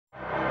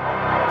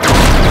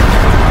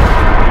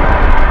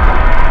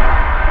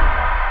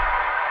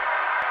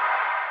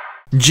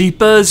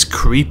Jeepers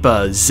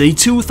Creepers, a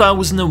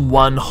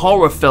 2001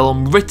 horror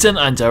film written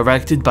and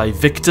directed by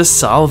Victor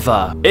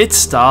Salva. It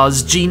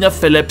stars Gina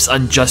Phillips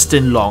and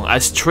Justin Long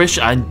as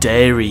Trish and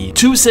Darry,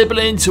 two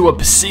siblings who are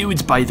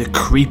pursued by the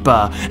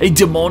Creeper, a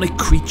demonic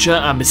creature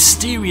and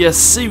mysterious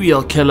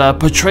serial killer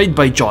portrayed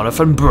by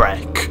Jonathan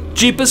Breck.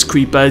 Jeepers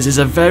Creepers is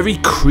a very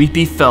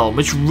creepy film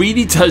which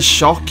really does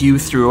shock you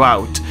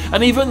throughout,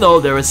 and even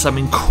though there are some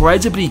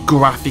incredibly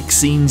graphic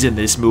scenes in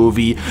this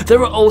movie,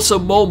 there are also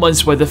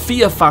moments where the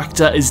fear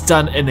factor is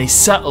done in a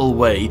subtle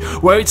way,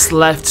 where it's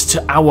left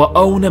to our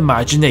own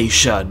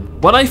imagination.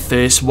 When I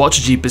first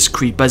watched Jeepers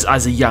Creepers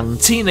as a young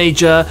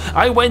teenager,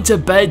 I went to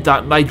bed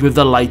that night with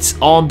the lights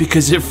on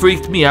because it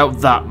freaked me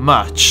out that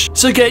much.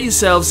 So get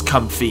yourselves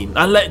comfy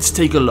and let's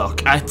take a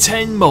look at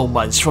 10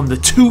 moments from the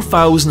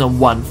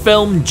 2001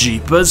 film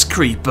Jeepers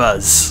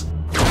Creepers.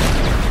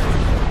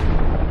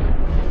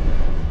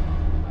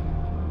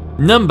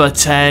 Number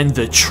 10.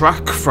 The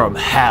Truck from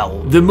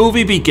Hell. The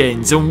movie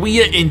begins and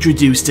we are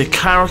introduced to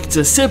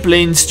character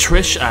siblings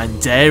Trish and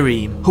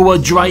Darry, who are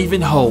driving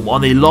home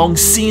on a long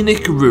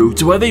scenic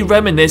route where they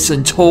reminisce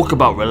and talk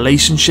about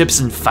relationships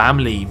and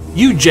family.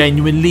 You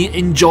genuinely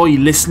enjoy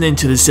listening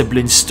to the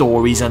siblings'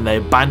 stories and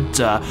their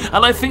banter,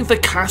 and I think the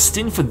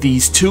casting for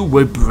these two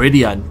were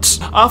brilliant.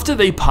 After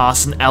they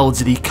pass an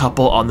elderly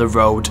couple on the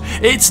road,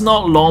 it's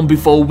not long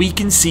before we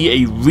can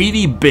see a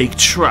really big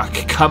truck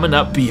coming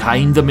up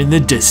behind them in the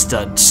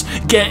distance,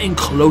 getting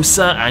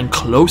closer and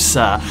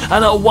closer,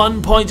 and at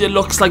one point it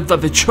looks like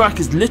that the truck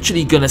is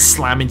literally gonna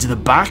slam into the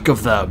back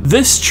of them.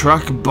 This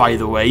truck, by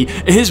the way,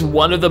 is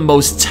one of the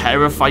most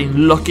terrifying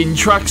looking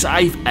trucks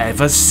I've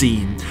ever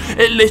seen.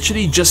 It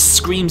literally just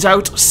screams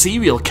out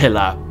serial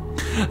killer.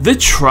 The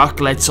truck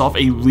lets off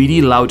a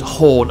really loud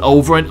horn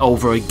over and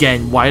over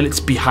again while it's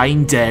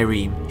behind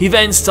Darry. He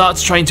then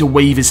starts trying to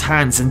wave his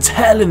hands and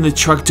telling the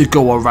truck to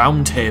go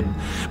around him,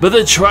 but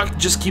the truck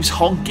just keeps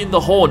honking the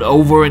horn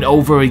over and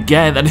over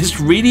again, and it's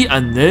really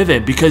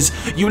unnerving because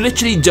you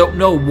literally don't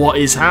know what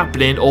is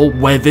happening or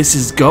where this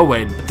is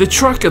going. The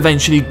truck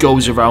eventually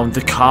goes around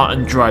the car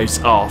and drives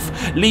off,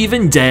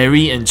 leaving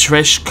Darry and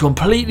Trish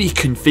completely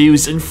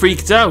confused and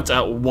freaked out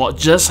at what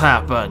just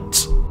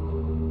happened.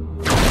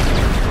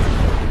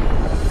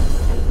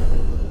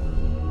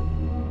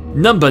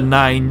 Number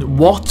 9.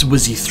 What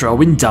was he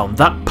throwing down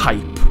that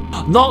pipe?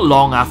 Not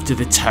long after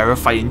the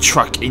terrifying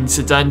truck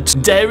incident,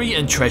 Darry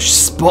and Trish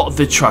spot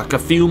the truck a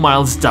few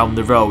miles down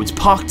the road,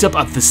 parked up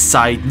at the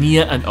side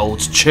near an old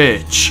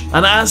church.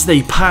 And as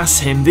they pass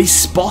him, they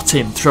spot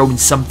him throwing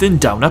something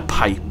down a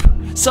pipe.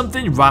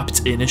 Something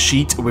wrapped in a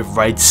sheet with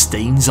red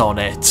stains on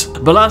it.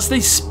 But as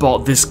they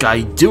spot this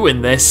guy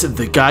doing this,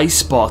 the guy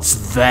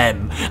spots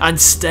them and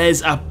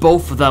stares at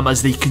both of them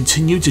as they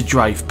continue to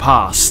drive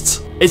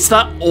past. It's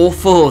that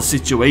awful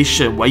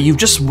situation where you've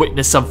just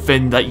witnessed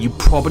something that you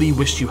probably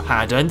wish you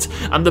hadn't,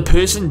 and the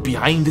person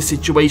behind the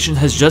situation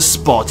has just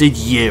spotted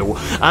you.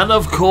 And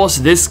of course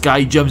this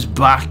guy jumps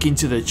back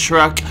into the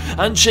truck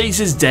and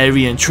chases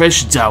Darry and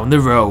Trish down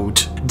the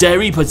road.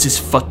 Darry puts his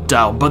foot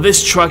down, but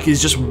this truck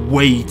is just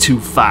way too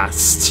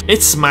fast.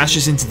 It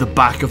smashes into the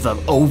back of them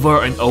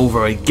over and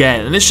over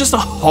again, and it's just a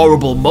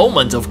horrible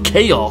moment of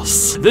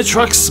chaos. The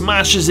truck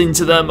smashes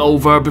into them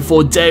over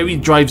before Darry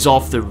drives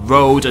off the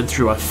road and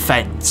through a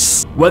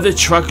fence, where the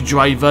truck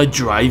driver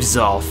drives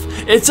off.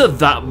 It's at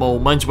that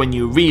moment when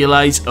you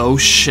realize, oh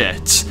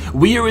shit,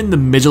 we are in the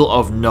middle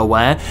of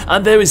nowhere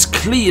and there is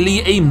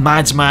clearly a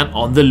madman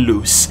on the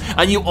loose,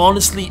 and you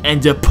honestly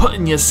end up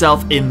putting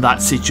yourself in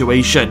that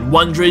situation,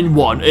 wondering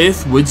what on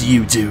earth would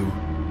you do?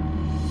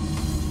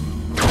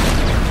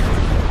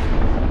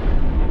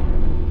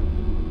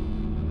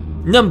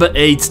 Number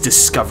 8.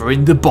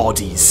 Discovering the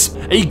bodies.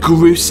 A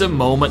gruesome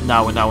moment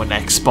now in our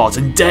next spot,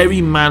 and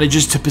Darry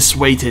manages to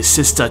persuade his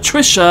sister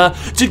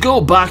Trisha to go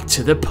back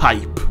to the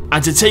pipe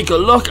and to take a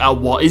look at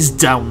what is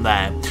down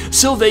there.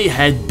 So they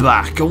head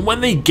back, and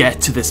when they get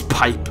to this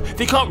pipe,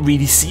 they can't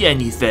really see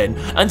anything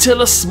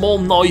until a small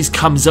noise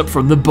comes up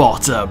from the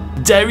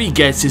bottom. Darry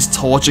gets his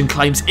torch and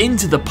climbs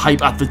into the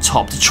pipe at the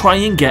top to try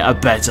and get a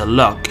better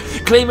look,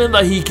 claiming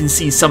that he can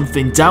see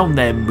something down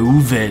there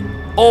moving.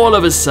 All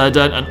of a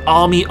sudden, an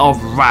army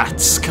of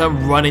rats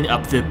come running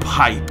up the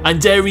pipe,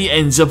 and Darry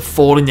ends up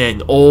falling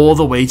in all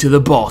the way to the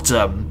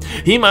bottom.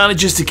 He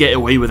manages to get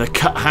away with a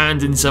cut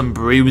hand and some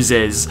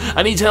bruises,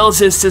 and he tells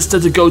his sister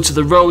to go to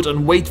the road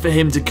and wait for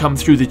him to come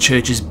through the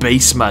church's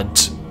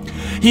basement.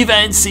 He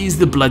then sees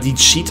the bloodied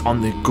sheet on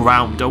the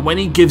ground, and when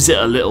he gives it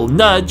a little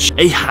nudge,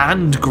 a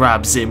hand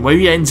grabs him where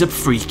he ends up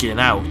freaking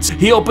out.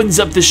 He opens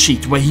up the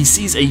sheet where he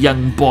sees a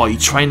young boy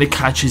trying to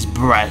catch his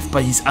breath,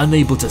 but he's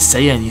unable to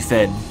say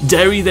anything.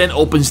 Darry then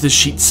opens the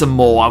sheet some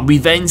more, and we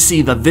then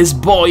see that this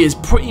boy is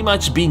pretty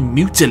much being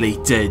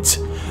mutilated.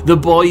 The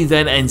boy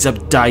then ends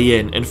up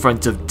dying in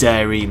front of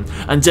Darry,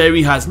 and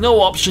Darry has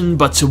no option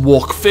but to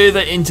walk further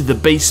into the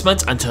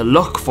basement and to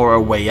look for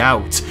a way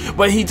out,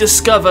 where he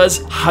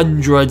discovers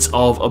hundreds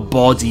of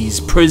bodies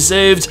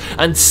preserved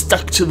and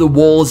stuck to the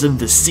walls and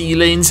the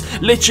ceilings.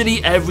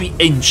 Literally every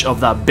inch of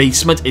that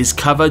basement is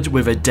covered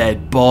with a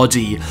dead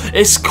body.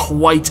 It's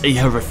quite a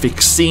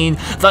horrific scene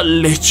that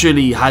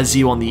literally has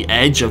you on the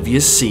edge of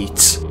your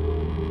seat.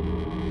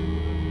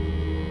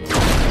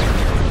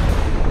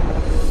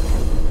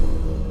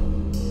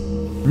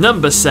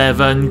 Number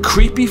 7.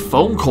 Creepy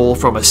phone call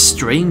from a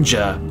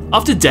stranger.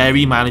 After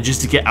Darry manages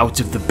to get out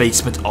of the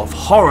basement of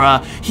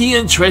horror, he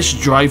and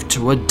Trish drive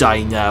to a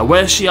diner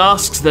where she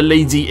asks the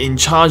lady in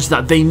charge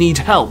that they need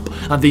help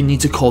and they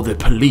need to call the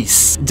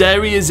police.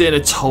 Darry is in a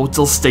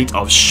total state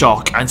of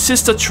shock and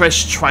Sister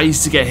Trish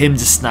tries to get him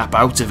to snap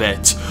out of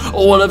it.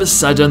 All of a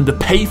sudden, the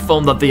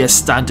payphone that they are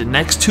standing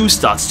next to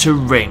starts to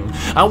ring,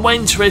 and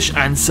when Trish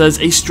answers,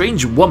 a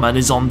strange woman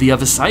is on the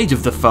other side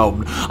of the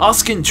phone,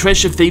 asking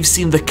Trish if they've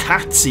seen the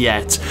cats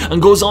yet,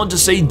 and goes on to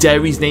say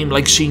Darry's name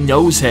like she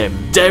knows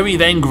him. Darry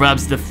then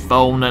grabs the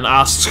phone and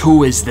asks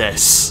who is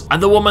this,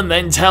 and the woman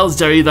then tells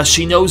Darry that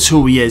she knows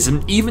who he is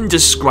and even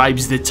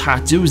describes the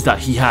tattoos that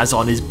he has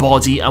on his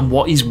body and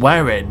what he's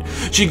wearing.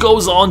 She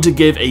goes on to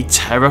give a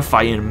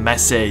terrifying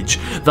message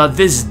that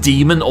this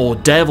demon or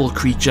devil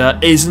creature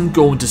isn't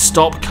going to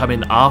stop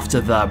coming after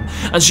them,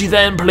 and she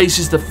then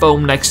places the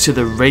phone next to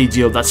the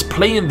radio that's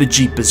playing the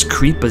Jeepers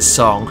Creepers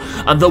song,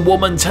 and the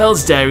woman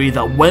tells Darry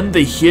that when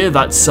they hear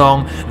that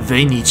song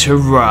they need to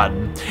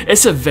run.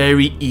 It's a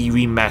very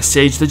eerie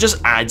message that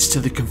just adds to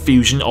the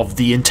confusion of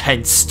the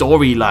intense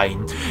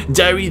storyline.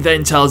 Darry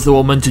then tells the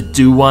woman to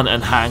do one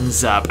and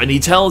hangs up, and he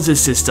tells his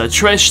sister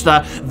Trish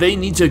that they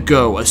need to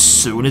go as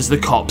soon as the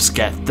cops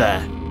get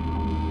there.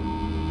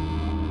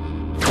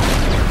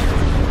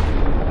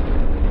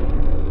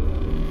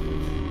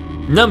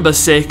 Number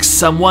 6.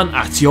 Someone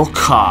at your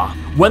car.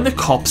 When the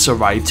cops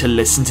arrive to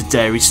listen to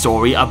Darry's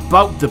story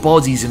about the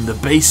bodies in the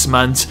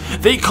basement,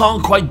 they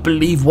can't quite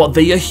believe what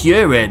they are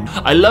hearing.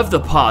 I love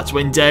the part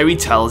when Darry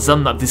tells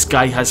them that this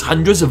guy has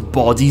hundreds of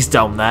bodies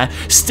down there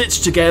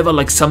stitched together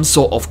like some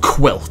sort of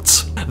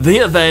quilt. They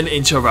are then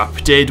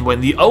interrupted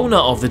when the owner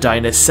of the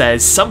diner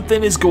says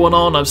something is going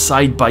on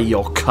outside by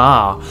your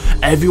car.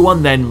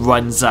 Everyone then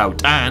runs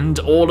out, and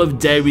all of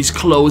Darry's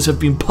clothes have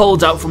been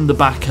pulled out from the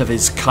back of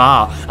his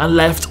car and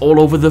left all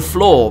over the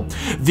floor.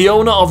 The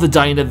owner of the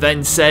diner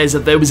then says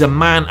that there was a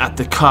man at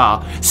the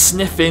car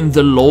sniffing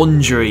the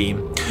laundry.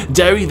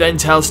 Darry then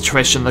tells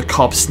Trish and the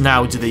cops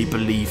now do they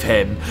believe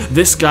him.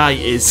 This guy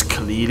is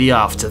clearly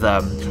after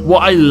them.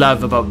 What I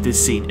love about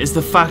this scene is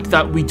the fact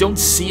that we don't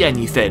see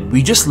anything,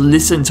 we just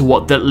listen to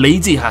what that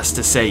lady has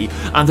to say,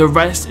 and the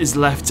rest is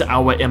left to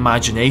our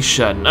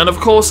imagination. And of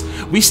course,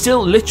 we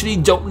still literally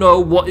don't know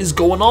what is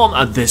going on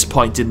at this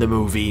point in the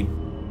movie.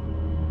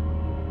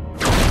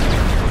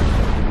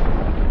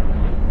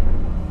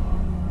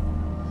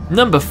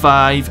 Number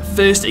 5.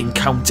 First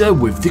encounter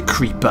with the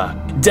creeper.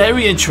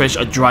 Darry and Trish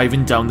are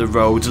driving down the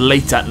road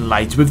late at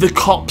night with the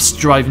cops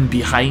driving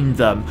behind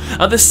them,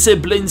 and the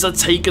siblings are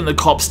taking the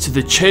cops to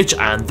the church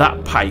and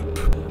that pipe.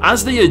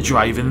 As they are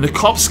driving, the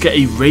cops get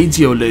a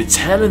radio alert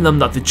telling them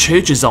that the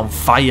church is on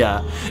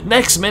fire.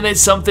 Next minute,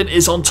 something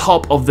is on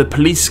top of the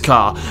police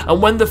car, and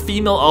when the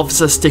female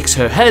officer sticks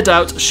her head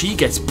out, she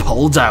gets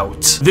pulled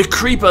out. The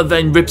creeper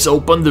then rips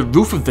open the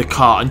roof of the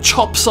car and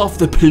chops off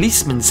the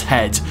policeman's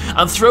head,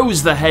 and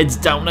throws the head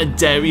down at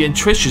Darry and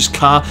Trish's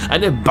car,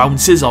 and it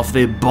bounces off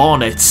their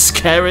bonnet,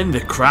 scaring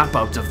the crap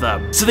out of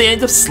them. So they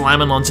end up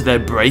slamming onto their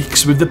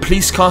brakes, with the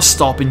police car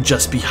stopping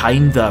just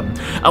behind them.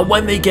 And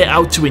when they get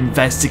out to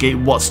investigate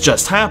what's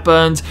just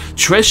happened,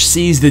 Trish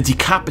sees the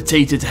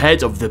decapitated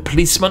head of the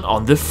policeman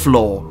on the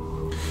floor.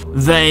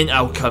 Then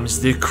out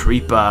comes the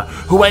creeper,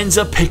 who ends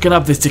up picking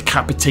up this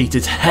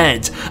decapitated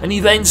head, and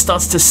he then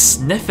starts to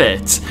sniff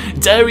it.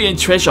 Darry and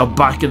Trish are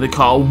back in the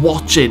car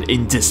watching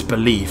in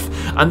disbelief,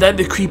 and then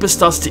the creeper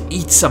starts to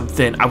eat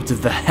something out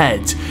of the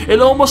head.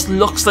 It almost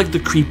looks like the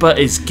creeper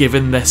is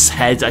giving this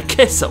head a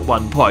kiss at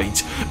one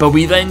point, but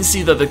we then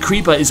see that the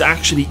creeper is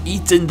actually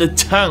eating the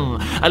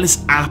tongue, and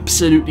it's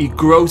absolutely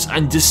gross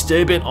and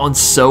disturbing on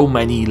so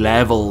many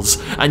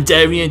levels. And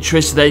Darry and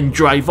Trish then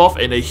drive off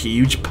in a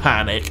huge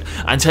panic,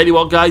 and tell you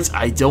what guys,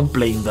 I don't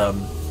blame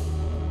them.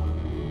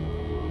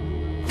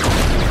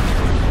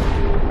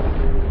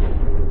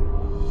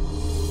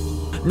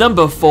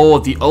 Number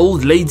 4. The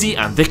old lady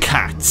and the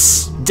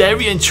cats.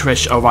 Darry and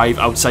Trish arrive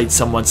outside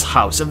someone's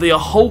house, and they are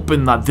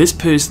hoping that this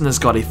person has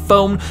got a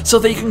phone so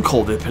they can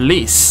call the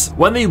police.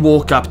 When they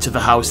walk up to the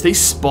house, they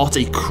spot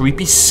a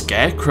creepy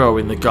scarecrow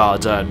in the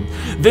garden.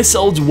 This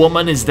old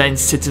woman is then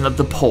sitting at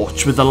the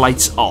porch with the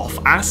lights off,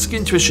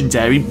 asking Trish and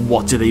Darry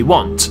what do they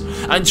want,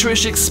 and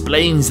Trish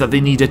explains that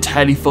they need a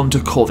telephone to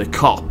call the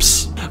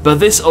cops. But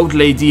this old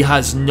lady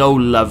has no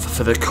love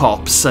for the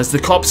cops, as the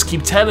cops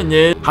keep telling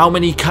her how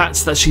many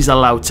cats that she's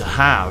allowed to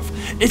have.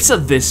 It's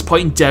at this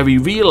point Darry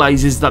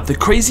realises that the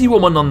crazy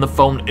woman on the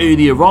phone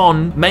earlier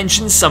on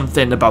mentioned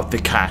something about the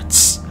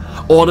cats.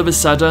 All of a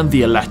sudden,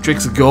 the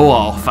electrics go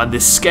off, and the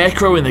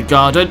scarecrow in the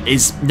garden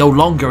is no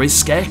longer a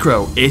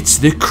scarecrow, it's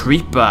the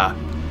creeper,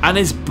 and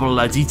it's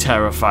bloody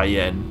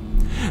terrifying.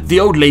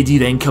 The old lady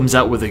then comes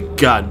out with a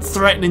gun,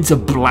 threatening to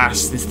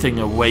blast this thing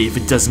away if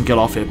it doesn't get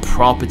off her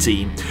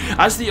property.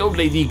 As the old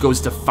lady goes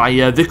to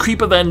fire, the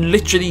creeper then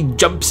literally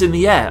jumps in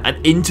the air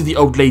and into the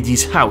old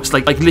lady's house,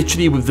 like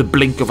literally with the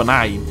blink of an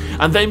eye.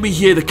 And then we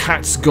hear the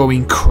cats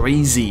going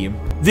crazy.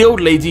 The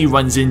old lady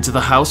runs into the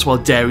house while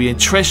Darry and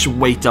Trish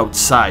wait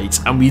outside,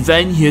 and we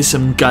then hear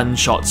some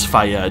gunshots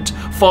fired,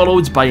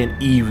 followed by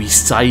an eerie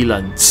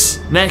silence.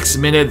 Next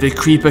minute, the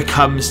creeper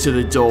comes to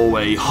the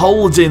doorway,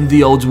 holding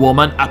the old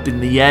woman up in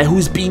the air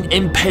who's been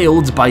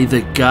impaled by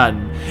the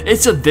gun.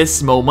 It's at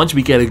this moment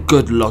we get a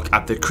good look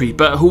at the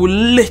creeper, who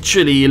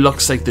literally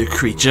looks like the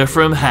creature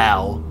from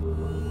hell.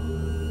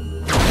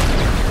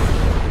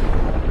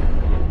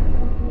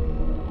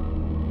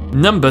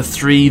 Number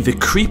 3, the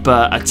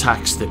creeper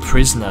attacks the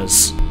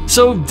prisoners.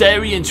 So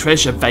Darry and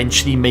Trish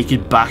eventually make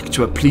it back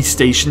to a police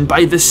station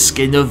by the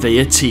skin of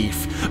their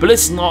teeth, but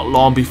it's not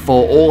long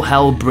before all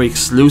hell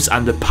breaks loose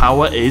and the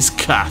power is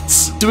cut.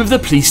 So with the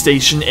police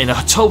station in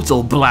a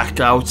total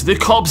blackout, the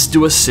cops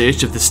do a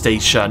search of the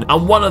station,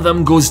 and one of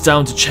them goes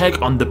down to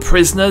check on the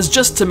prisoners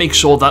just to make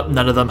sure that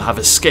none of them have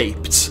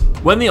escaped.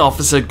 When the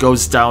officer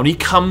goes down, he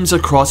comes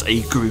across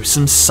a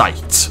gruesome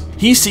sight.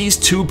 He sees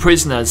 2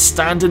 prisoners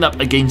standing up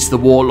against the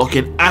wall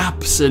looking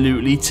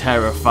absolutely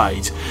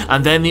terrified,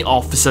 and then the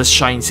officer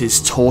shines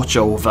his torch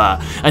over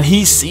and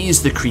he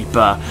sees the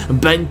creeper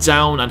bent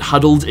down and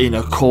huddled in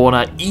a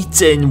corner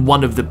eating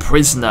one of the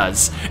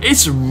prisoners.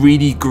 It's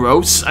really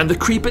gross, and the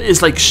creeper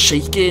is like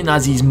shaking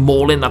as he's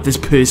mauling at this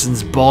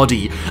person's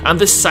body, and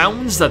the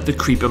sounds that the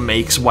creeper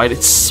makes while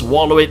it's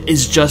swallowing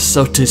is just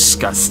so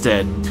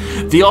disgusting.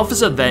 The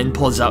officer then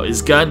pulls out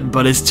his gun,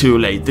 but it's too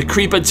late. The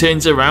creeper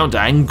turns around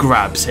and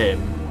grabs him.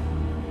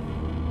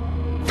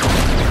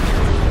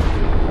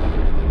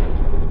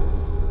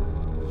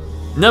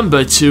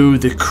 Number 2,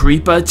 the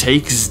creeper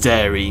takes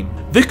Darry.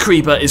 The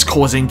creeper is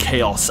causing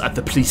chaos at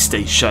the police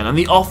station, and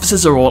the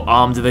officers are all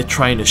armed and they're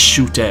trying to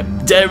shoot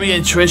him. Darry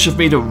and Trish have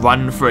made a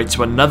run for it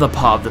to another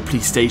part of the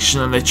police station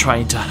and they're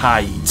trying to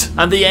hide.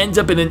 And they end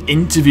up in an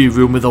interview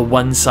room with a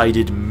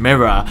one-sided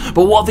mirror,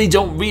 but what they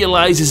don't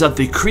realise is that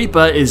the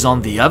creeper is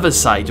on the other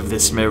side of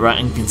this mirror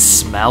and can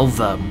smell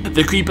them.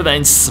 The creeper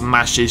then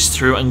smashes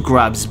through and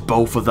grabs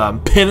both of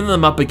them, pinning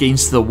them up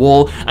against the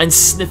wall and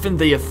sniffing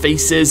their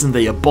faces and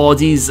their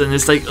bodies, and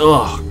it's like,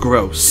 ugh,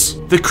 gross.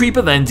 The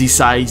creeper then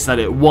decides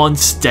that it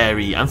wants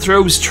Darry and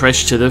throws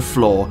Trish to the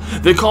floor.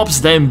 The cops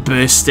then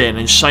burst in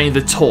and shine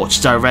the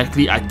torch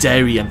directly at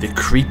Darry and the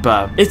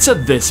creeper. It's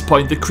at this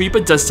point the creeper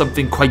does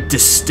something quite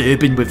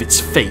disturbing with its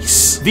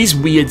face. These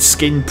weird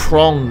skin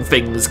prong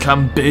things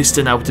come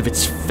bursting out of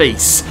its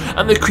face,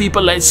 and the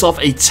creeper lets off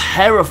a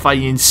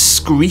terrifying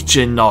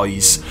screeching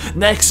noise.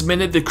 Next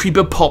minute, the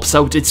creeper pops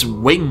out its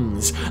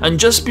wings, and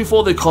just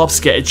before the cops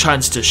get a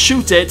chance to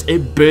shoot it,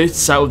 it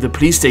bursts out of the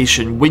police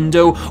station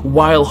window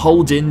while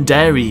holding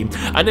Darry,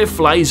 and it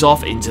flies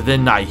off into the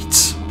night.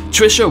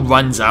 Trisha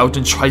runs out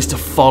and tries to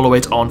follow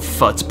it on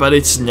foot, but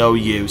it's no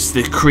use.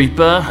 The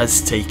creeper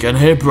has taken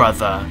her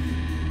brother.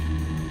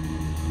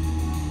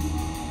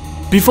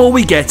 Before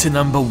we get to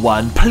number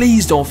 1,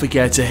 please don't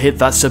forget to hit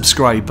that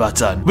subscribe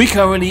button. We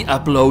currently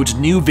upload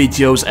new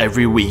videos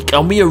every week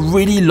and we are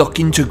really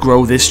looking to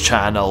grow this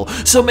channel,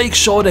 so make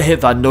sure to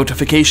hit that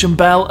notification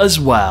bell as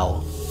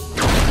well.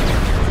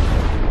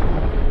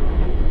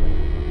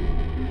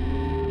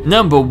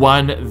 Number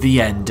 1,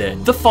 the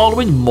ending. The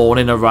following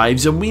morning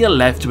arrives and we are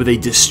left with a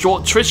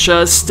distraught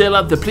Trisha still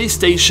at the police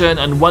station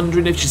and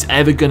wondering if she's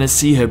ever gonna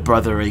see her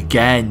brother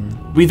again.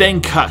 We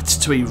then cut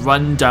to a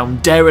run-down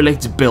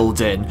derelict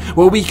building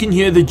where we can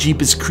hear the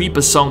Jeepers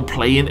Creepers song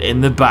playing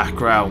in the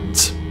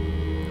background.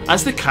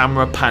 As the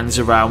camera pans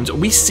around,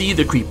 we see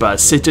the creeper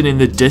sitting in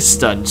the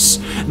distance.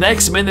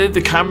 Next minute,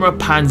 the camera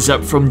pans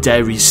up from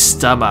Darry's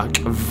stomach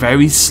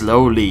very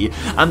slowly,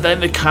 and then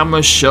the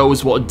camera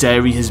shows what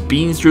Darry has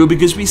been through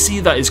because we see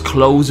that his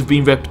clothes have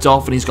been ripped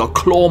off and he's got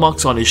claw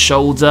marks on his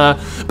shoulder,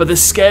 but the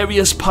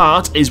scariest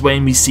part is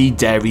when we see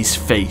Darry's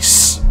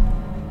face.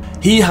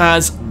 He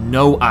has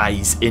no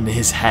eyes in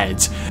his head.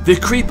 The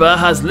creeper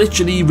has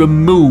literally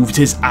removed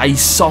his eye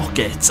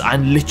sockets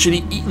and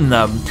literally eaten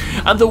them.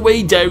 And the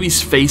way Darry's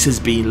face has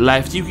been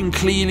left, you can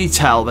clearly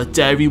tell that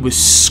Darry was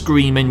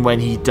screaming when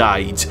he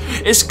died.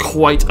 It's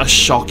quite a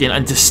shocking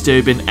and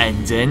disturbing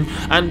ending,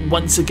 and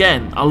once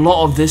again, a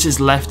lot of this is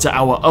left to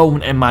our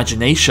own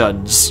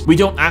imaginations. We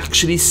don't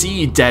actually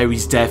see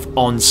Darry's death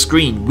on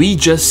screen, we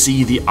just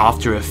see the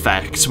after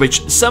effects,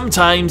 which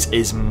sometimes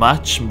is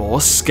much more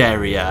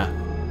scarier.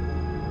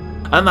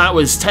 And that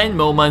was 10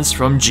 moments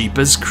from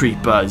Jeepers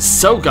Creepers.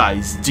 So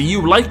guys, do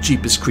you like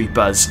Jeepers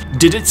Creepers?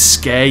 Did it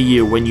scare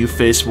you when you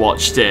first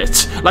watched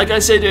it? Like I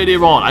said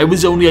earlier on, I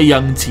was only a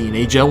young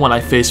teenager when I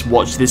first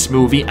watched this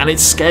movie and it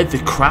scared the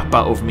crap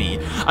out of me.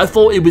 I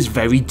thought it was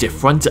very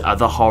different to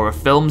other horror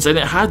films and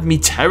it had me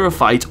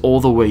terrified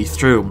all the way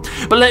through.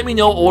 But let me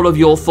know all of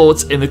your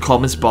thoughts in the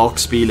comments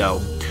box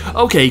below.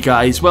 Okay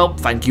guys, well,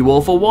 thank you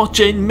all for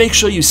watching, make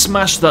sure you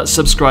smash that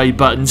subscribe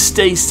button,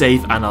 stay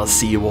safe, and I'll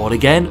see you all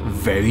again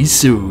very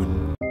soon.